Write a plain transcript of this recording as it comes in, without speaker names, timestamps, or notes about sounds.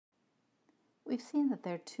We've seen that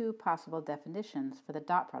there are two possible definitions for the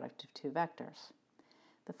dot product of two vectors.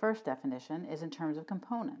 The first definition is in terms of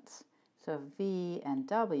components. So if v and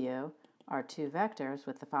w are two vectors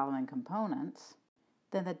with the following components,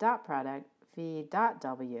 then the dot product v dot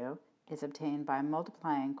w is obtained by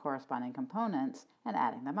multiplying corresponding components and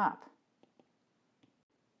adding them up.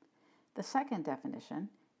 The second definition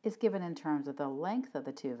is given in terms of the length of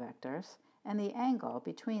the two vectors and the angle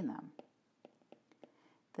between them.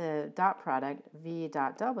 The dot product v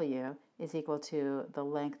dot w is equal to the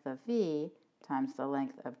length of v times the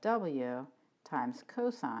length of w times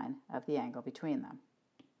cosine of the angle between them.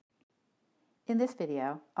 In this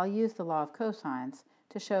video, I'll use the law of cosines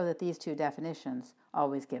to show that these two definitions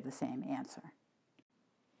always give the same answer.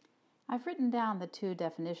 I've written down the two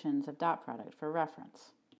definitions of dot product for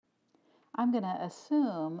reference. I'm going to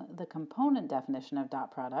assume the component definition of dot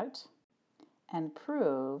product and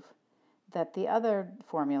prove that the other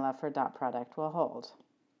formula for dot product will hold.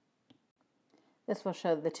 This will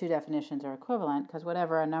show that the two definitions are equivalent because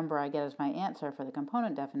whatever a number I get as my answer for the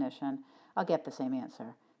component definition, I'll get the same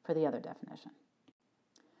answer for the other definition.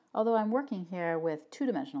 Although I'm working here with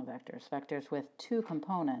two-dimensional vectors, vectors with two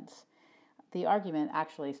components, the argument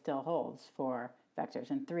actually still holds for vectors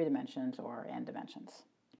in 3 dimensions or n dimensions.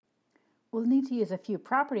 We'll need to use a few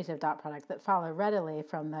properties of dot product that follow readily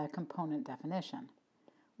from the component definition.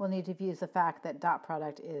 We'll need to use the fact that dot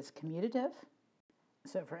product is commutative.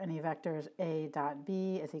 So for any vectors a dot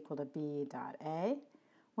b is equal to b dot a.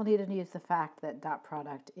 We'll need to use the fact that dot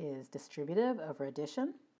product is distributive over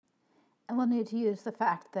addition. And we'll need to use the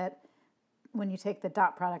fact that when you take the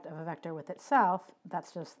dot product of a vector with itself,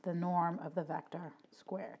 that's just the norm of the vector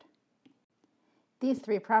squared. These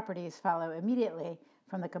 3 properties follow immediately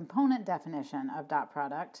from the component definition of dot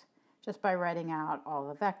product just by writing out all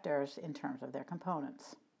the vectors in terms of their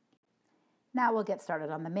components. Now we'll get started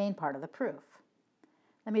on the main part of the proof.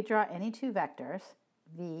 Let me draw any two vectors,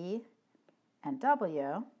 v and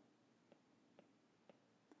w,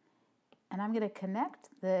 and I'm going to connect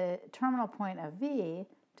the terminal point of v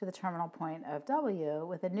to the terminal point of w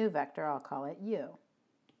with a new vector. I'll call it u.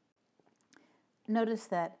 Notice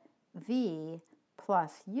that v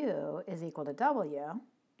plus u is equal to w,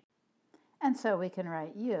 and so we can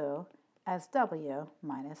write u as w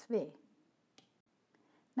minus v.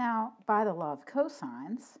 Now, by the law of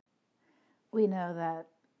cosines, we know that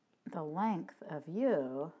the length of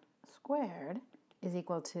u squared is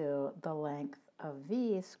equal to the length of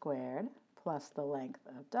v squared plus the length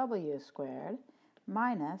of w squared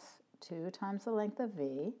minus 2 times the length of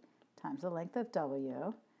v times the length of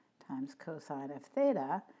w times cosine of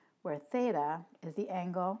theta, where theta is the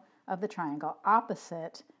angle of the triangle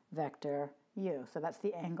opposite vector u. So that's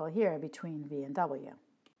the angle here between v and w.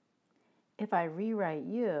 If I rewrite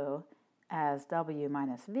u as w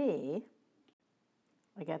minus v,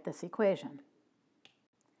 I get this equation.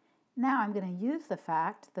 Now I'm going to use the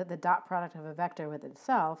fact that the dot product of a vector with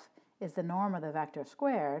itself is the norm of the vector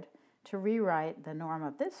squared to rewrite the norm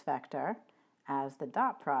of this vector as the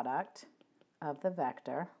dot product of the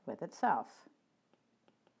vector with itself.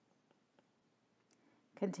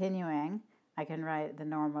 Continuing, I can write the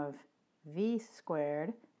norm of v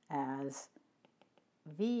squared as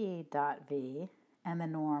v dot v and the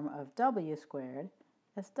norm of w squared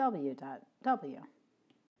as w dot w.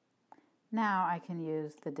 Now I can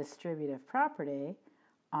use the distributive property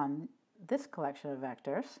on this collection of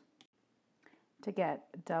vectors to get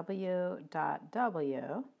w dot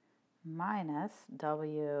w minus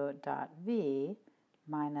w dot v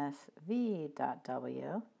minus v dot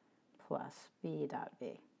w plus v dot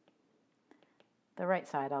v. The right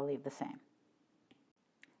side I'll leave the same.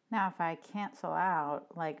 Now if I cancel out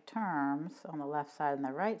like terms on the left side and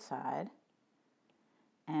the right side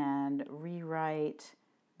and rewrite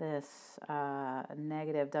this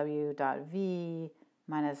negative w dot v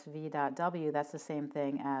minus v dot w, that's the same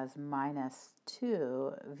thing as minus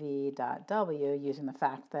 2 v dot w, using the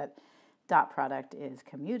fact that dot product is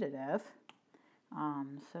commutative.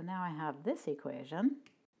 So now I have this equation,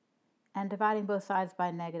 and dividing both sides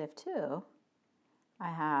by negative 2,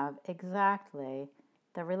 I have exactly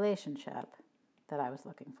the relationship that I was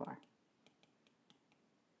looking for.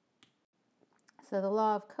 So the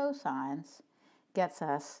law of cosines gets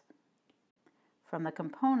us from the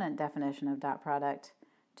component definition of dot product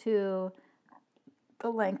to the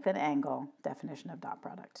length and angle definition of dot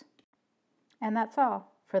product. And that's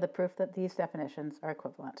all for the proof that these definitions are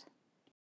equivalent.